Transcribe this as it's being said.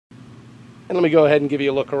And let me go ahead and give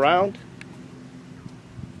you a look around.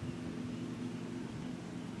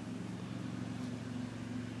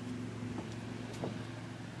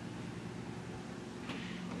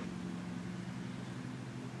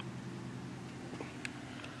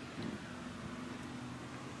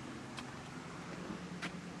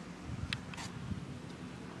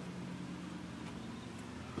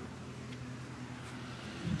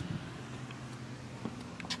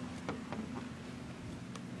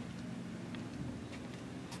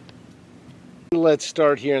 Let's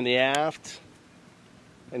start here in the aft.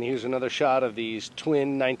 And here's another shot of these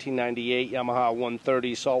twin 1998 Yamaha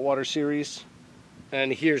 130 saltwater series.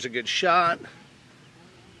 And here's a good shot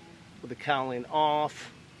with the cowling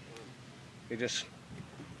off. They just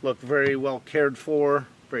look very well cared for,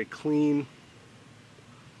 very clean.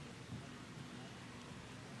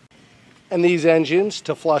 And these engines,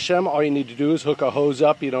 to flush them, all you need to do is hook a hose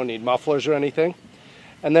up. You don't need mufflers or anything.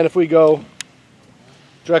 And then if we go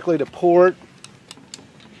directly to port,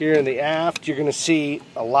 here in the aft, you're going to see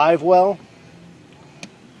a live well.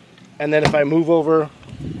 And then if I move over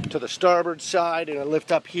to the starboard side and I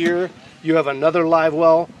lift up here, you have another live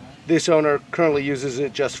well. This owner currently uses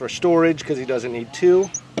it just for storage because he doesn't need two.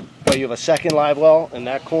 But you have a second live well in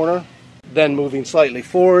that corner. Then moving slightly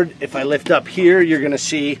forward, if I lift up here, you're going to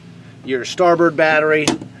see your starboard battery.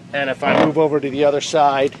 And if I move over to the other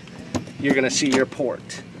side, you're going to see your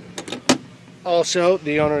port. Also,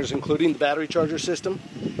 the owner is including the battery charger system.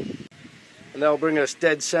 And that will bring us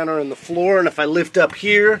dead center in the floor. And if I lift up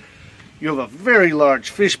here, you have a very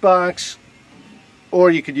large fish box,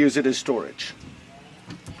 or you could use it as storage.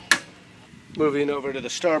 Moving over to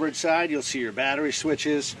the starboard side, you'll see your battery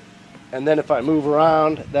switches. And then if I move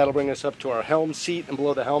around, that'll bring us up to our helm seat. And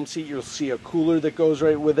below the helm seat, you'll see a cooler that goes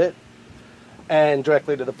right with it. And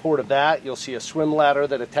directly to the port of that, you'll see a swim ladder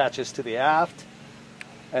that attaches to the aft.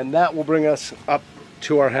 And that will bring us up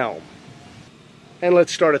to our helm. And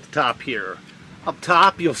let's start at the top here. Up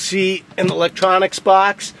top, you'll see an electronics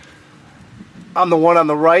box. On the one on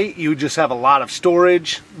the right, you just have a lot of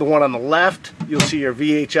storage. The one on the left, you'll see your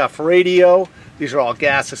VHF radio. These are all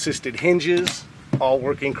gas-assisted hinges, all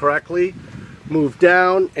working correctly. Move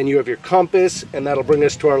down, and you have your compass, and that'll bring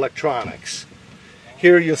us to our electronics.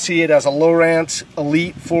 Here you'll see it as a Lowrance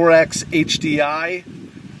Elite 4X HDI.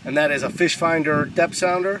 And that is a fish finder depth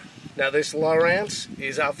sounder. Now this Lowrance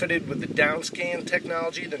is outfitted with the downscan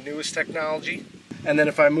technology, the newest technology. And then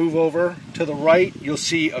if I move over to the right, you'll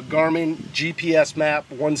see a Garmin GPS Map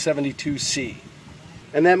 172C.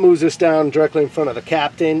 And that moves us down directly in front of the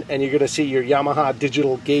captain, and you're going to see your Yamaha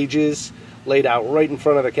digital gauges laid out right in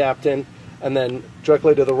front of the captain. And then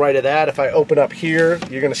directly to the right of that, if I open up here,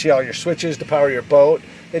 you're going to see all your switches to power your boat.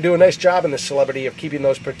 They do a nice job in the Celebrity of keeping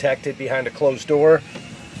those protected behind a closed door.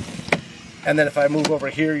 And then if I move over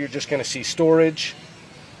here, you're just going to see storage.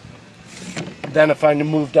 Then if I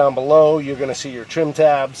move down below, you're going to see your trim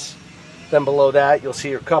tabs. Then below that, you'll see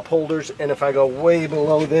your cup holders. And if I go way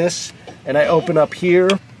below this and I open up here,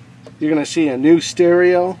 you're going to see a new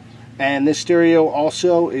stereo. And this stereo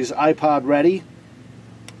also is iPod ready.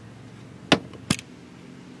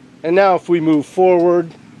 And now if we move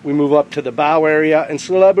forward, we move up to the bow area, and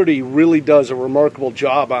Celebrity really does a remarkable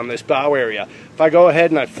job on this bow area. If I go ahead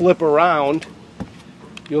and I flip around,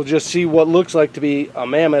 you'll just see what looks like to be a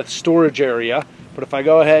mammoth storage area. But if I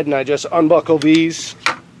go ahead and I just unbuckle these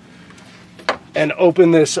and open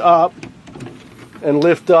this up and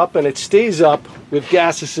lift up, and it stays up with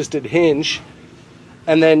gas-assisted hinge.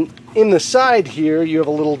 And then in the side here, you have a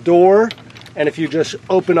little door, and if you just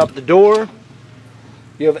open up the door,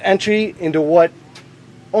 you have entry into what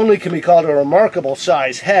only can be called a remarkable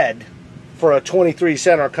size head for a 23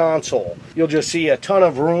 center console. You'll just see a ton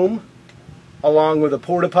of room along with a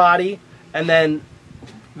porta potty, and then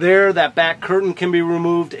there that back curtain can be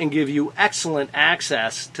removed and give you excellent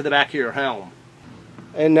access to the back of your helm.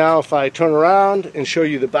 And now if I turn around and show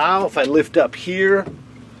you the bow, if I lift up here,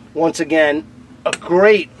 once again a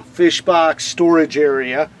great fish box storage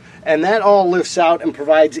area, and that all lifts out and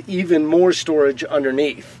provides even more storage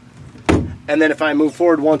underneath. And then if I move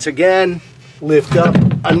forward once again, lift up,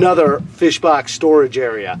 another fish box storage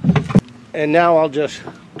area. And now I'll just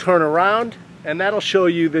turn around, and that'll show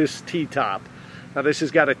you this T-top. Now this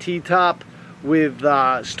has got a T-top with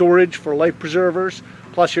storage for life preservers,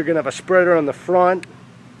 plus you're going to have a spreader on the front.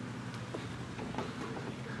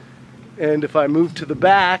 And if I move to the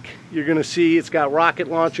back, you're going to see it's got rocket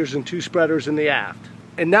launchers and 2 spreaders in the aft.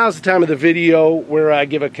 And now's the time of the video where I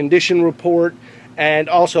give a condition report and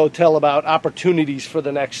also tell about opportunities for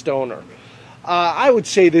the next owner. I would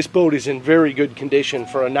say this boat is in very good condition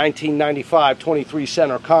for a 1995 23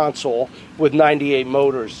 center console with 98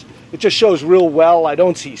 motors. It just shows real well. I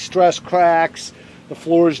don't see stress cracks. The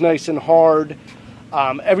floor is nice and hard.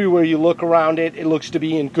 Everywhere you look around it, it looks to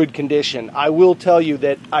be in good condition. I will tell you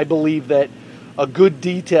that I believe that a good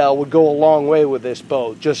detail would go a long way with this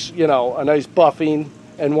boat. Just, you know, a nice buffing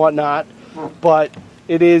and whatnot. But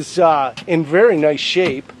it is in very nice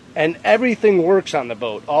shape. And everything works on the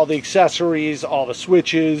boat. All the accessories, all the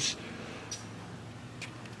switches.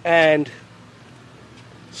 And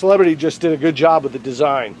Celebrity just did a good job with the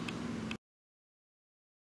design.